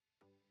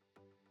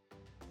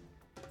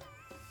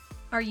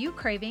Are you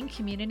craving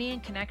community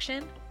and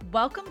connection?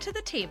 Welcome to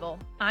the table.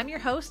 I'm your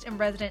host and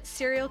resident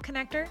serial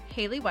connector,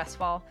 Haley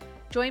Westfall.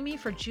 Join me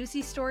for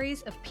juicy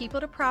stories of people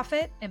to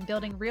profit and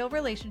building real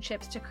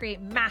relationships to create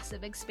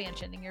massive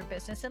expansion in your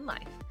business and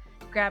life.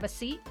 Grab a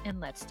seat and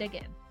let's dig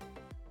in.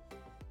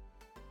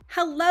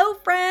 Hello,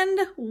 friend.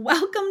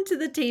 Welcome to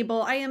the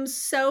table. I am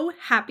so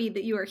happy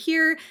that you are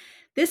here.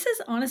 This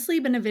has honestly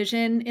been a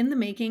vision in the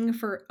making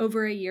for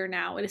over a year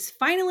now. It is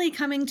finally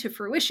coming to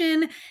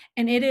fruition,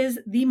 and it is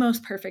the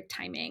most perfect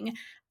timing.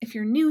 If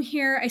you're new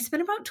here, I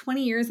spent about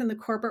 20 years in the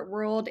corporate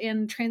world,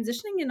 and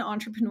transitioning into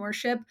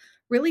entrepreneurship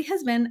really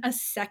has been a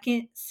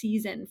second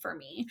season for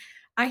me.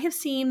 I have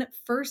seen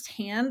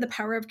firsthand the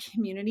power of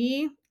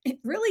community,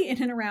 really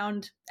in and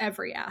around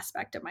every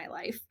aspect of my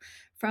life.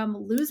 From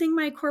losing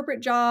my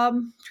corporate job,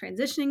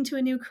 transitioning to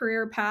a new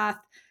career path,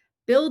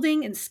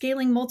 building and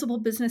scaling multiple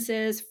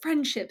businesses,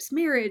 friendships,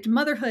 marriage,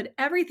 motherhood,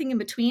 everything in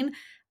between,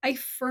 I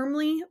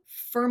firmly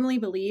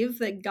believe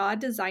that God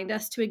designed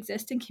us to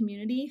exist in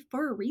community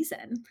for a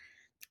reason.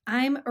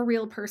 I'm a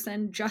real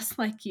person just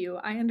like you.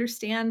 I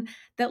understand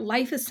that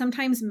life is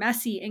sometimes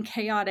messy and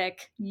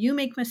chaotic. You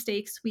make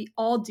mistakes, we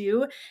all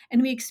do,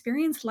 and we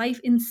experience life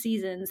in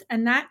seasons,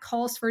 and that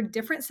calls for a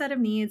different set of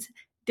needs,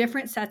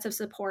 different sets of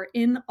support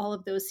in all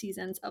of those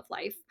seasons of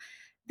life.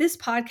 This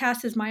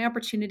podcast is my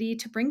opportunity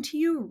to bring to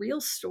you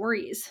real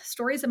stories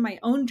of my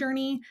own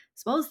journey,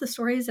 as well as the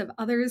stories of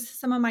others,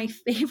 some of my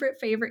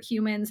favorite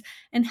humans,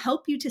 and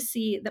help you to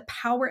see the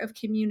power of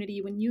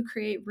community when you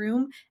create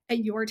room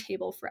at your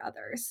table for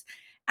others.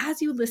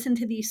 As you listen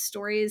to these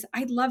stories,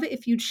 I'd love it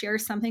if you'd share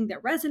something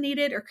that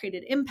resonated or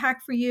created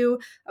impact for you.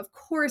 Of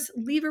course,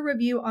 leave a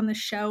review on the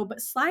show,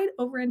 but slide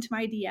over into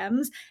my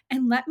DMs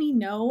and let me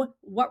know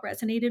what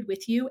resonated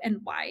with you and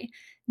why.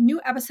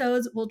 New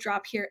episodes will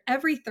drop here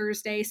every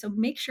Thursday, so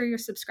make sure you're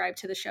subscribed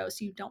to the show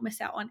so you don't miss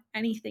out on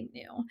anything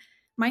new.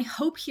 My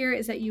hope here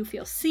is that you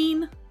feel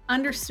seen,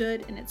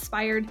 understood, and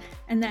inspired,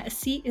 and that a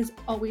seat is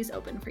always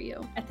open for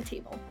you at the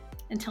table.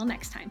 Until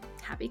next time,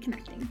 happy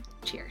connecting.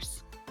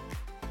 Cheers.